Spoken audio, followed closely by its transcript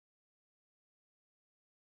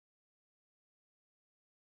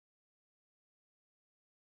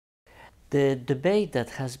The debate that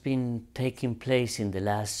has been taking place in the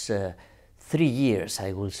last 3 years,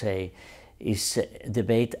 I will say, is a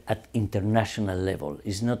debate at international level.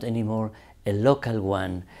 It's not anymore a local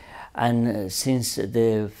one. And since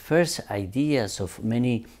the first ideas of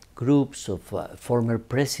many groups of former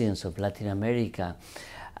presidents of Latin America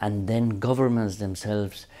and then governments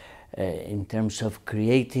themselves in terms of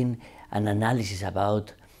creating an analysis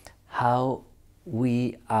about how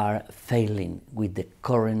we are failing with the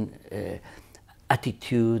current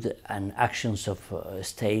attitude and actions of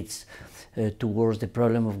states towards the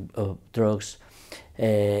problem of drugs,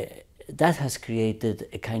 that has created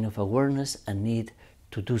a kind of awareness and need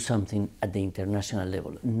to do something at the international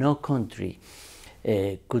level. No country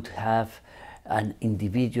could have an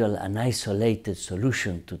individual and isolated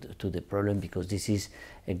solution to the problem, because this is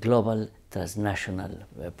a global transnational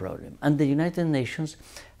problem. And the United Nations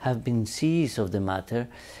have been seized of the matter.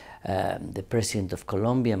 The president of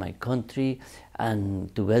Colombia, my country,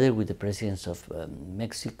 and together with the presidents of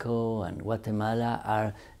Mexico and Guatemala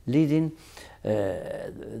are leading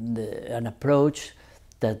an approach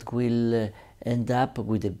that will end up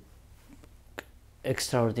with an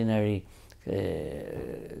extraordinary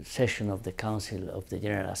session of the Council of the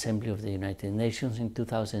General Assembly of the United Nations in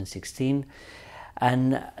 2016.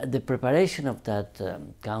 And the preparation of that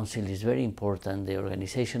council is very important. The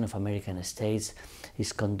Organization of American States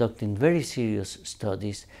is conducting very serious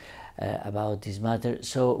studies about this matter.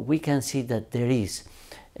 So we can see that there is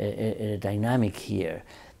a dynamic here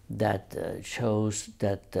that shows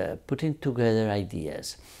that putting together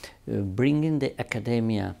ideas, bringing the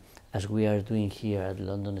academia, as we are doing here at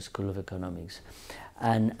London School of Economics,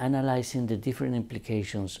 and analyzing the different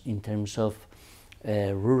implications in terms of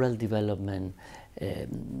rural development,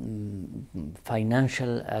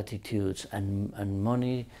 financial attitudes, and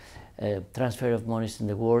money, transfer of monies in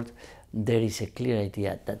the world, there is a clear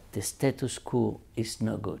idea that the status quo is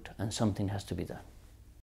no good and something has to be done.